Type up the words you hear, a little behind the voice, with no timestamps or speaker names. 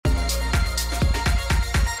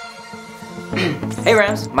Hey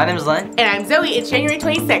Rams, my name is Len. And I'm Zoe. It's January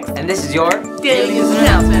 26th. And this is your Daily News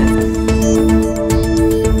Announcement.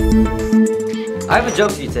 I have a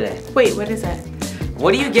joke for you today. Wait, what is it?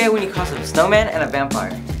 What do you get when you cross a snowman and a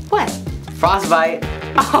vampire? What? Frostbite.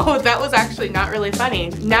 Oh, that was actually not really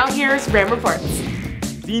funny. Now here's Ram Reports.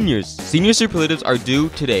 Senior superlatives are due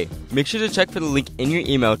today. Make sure to check for the link in your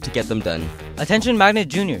email to get them done. Attention Magnet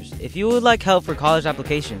Juniors, if you would like help for college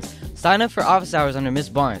applications, sign up for office hours under Miss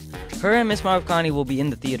Barnes. Her and Miss Marvcani will be in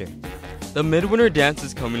the theater. The Midwinter dance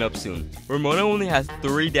is coming up soon. Ramona only has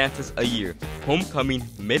 3 dances a year: homecoming,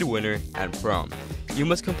 midwinter, and prom. You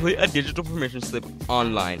must complete a digital permission slip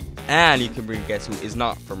online, and you can bring a guest who is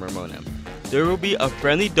not from Ramona. There will be a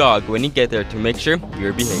friendly dog when you get there to make sure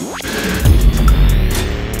you're behaved.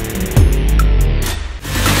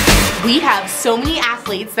 We have so many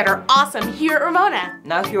athletes that are awesome here at Ramona.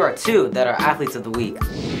 Now here are 2 that are athletes of the week.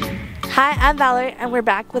 Hi, I'm Valerie, and we're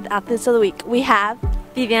back with Athletes of the Week. We have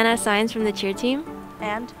Viviana Saenz from the cheer team.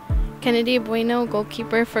 And Kennedy Bueno,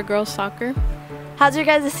 goalkeeper for girls soccer. How's your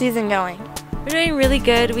guys' season going? We're doing really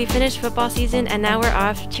good. We finished football season and now we're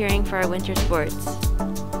off cheering for our winter sports.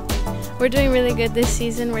 We're doing really good this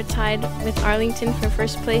season. We're tied with Arlington for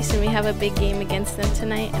first place and we have a big game against them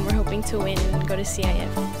tonight and we're hoping to win and go to CIF.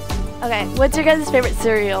 Okay, what's your guys' favorite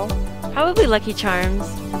cereal? Probably Lucky Charms.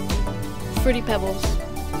 Fruity Pebbles.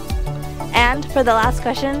 And for the last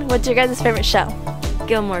question, what's your guys' favorite show?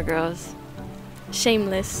 Gilmore Girls.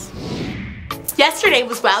 Shameless. Yesterday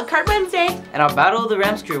was Wildcard Wednesday. And our Battle of the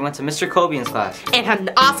Rams crew went to Mr. Cobian's class. And had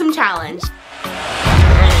an awesome challenge.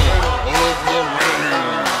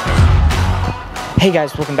 Hey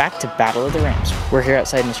guys, welcome back to Battle of the Rams. We're here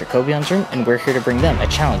outside Mr. Cobian's room and we're here to bring them a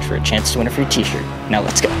challenge for a chance to win a free t-shirt. Now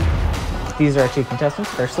let's go. These are our 2 contestants.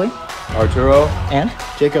 Firstly, Arturo and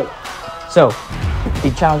Jacob. So,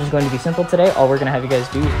 the challenge is going to be simple today. All we're going to have you guys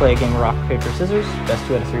do is play a game of rock, paper, scissors. Best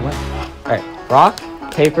 2 out of 3 win. Alright, rock,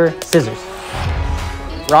 paper, scissors.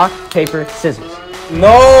 Rock, paper, scissors.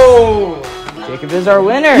 No! Jacob is our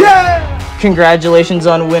winner! Yeah! Congratulations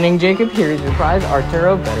on winning, Jacob. Here is your prize.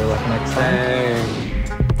 Arturo, better luck next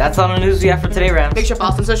time. That's all the news we have for today, Rams. Make sure to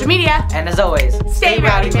follow us on social media. And as always, Stay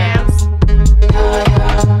rowdy, Rams.